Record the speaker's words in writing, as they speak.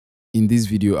In this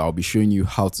video, I'll be showing you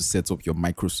how to set up your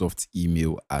Microsoft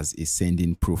email as a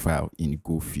sending profile in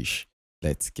GoPhish.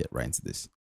 Let's get right into this.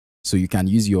 So you can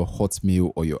use your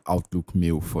Hotmail or your Outlook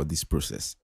mail for this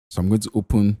process. So I'm going to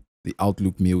open the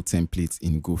Outlook mail template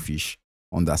in GoPhish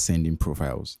under sending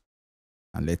profiles.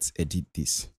 And let's edit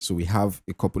this. So we have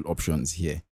a couple options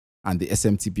here. And the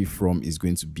SMTP from is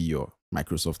going to be your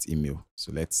Microsoft email.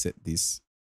 So let's set this.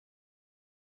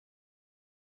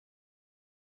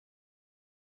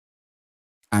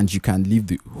 And you can leave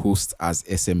the host as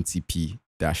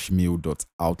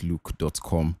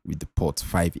smtp-mail.outlook.com with the port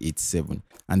 587.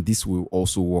 And this will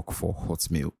also work for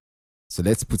Hotmail. So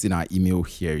let's put in our email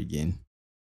here again.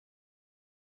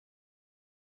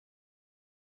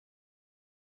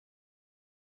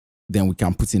 Then we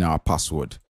can put in our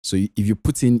password. So if you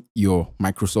put in your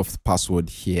Microsoft password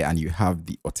here and you have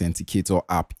the Authenticator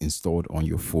app installed on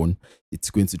your phone, it's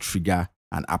going to trigger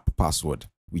an app password,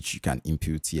 which you can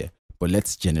input here. But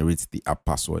let's generate the app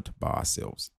password by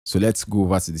ourselves. So let's go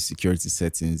over to the security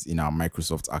settings in our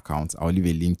Microsoft account. I'll leave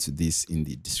a link to this in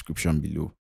the description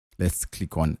below. Let's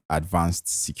click on Advanced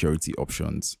Security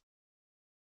Options.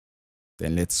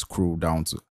 Then let's scroll down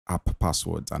to App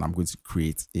Passwords, and I'm going to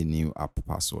create a new app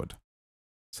password.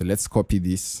 So let's copy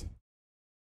this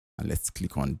and let's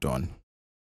click on Done.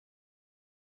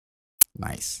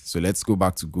 Nice. So let's go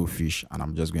back to GoPhish and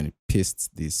I'm just going to paste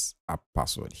this app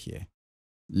password here.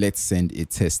 Let's send a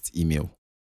test email.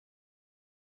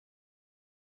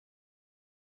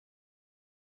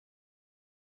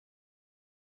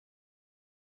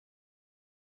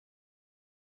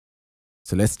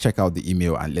 So let's check out the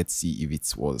email and let's see if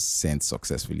it was sent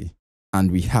successfully. And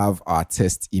we have our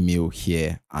test email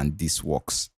here and this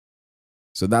works.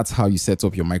 So that's how you set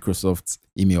up your Microsoft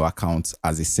email account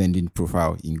as a sending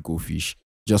profile in GoPhish.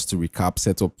 Just to recap,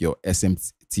 set up your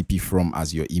SMTP from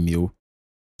as your email.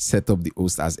 Set up the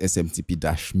host as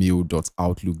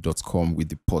smtp-mail.outlook.com with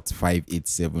the port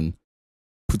 587.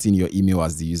 Put in your email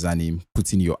as the username.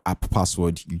 Put in your app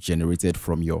password you generated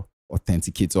from your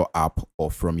Authenticator app or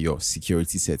from your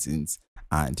security settings,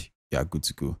 and you are good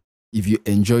to go. If you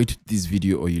enjoyed this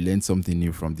video or you learned something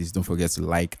new from this, don't forget to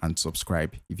like and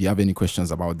subscribe. If you have any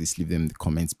questions about this, leave them in the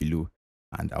comments below,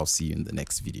 and I'll see you in the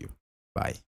next video. Bye.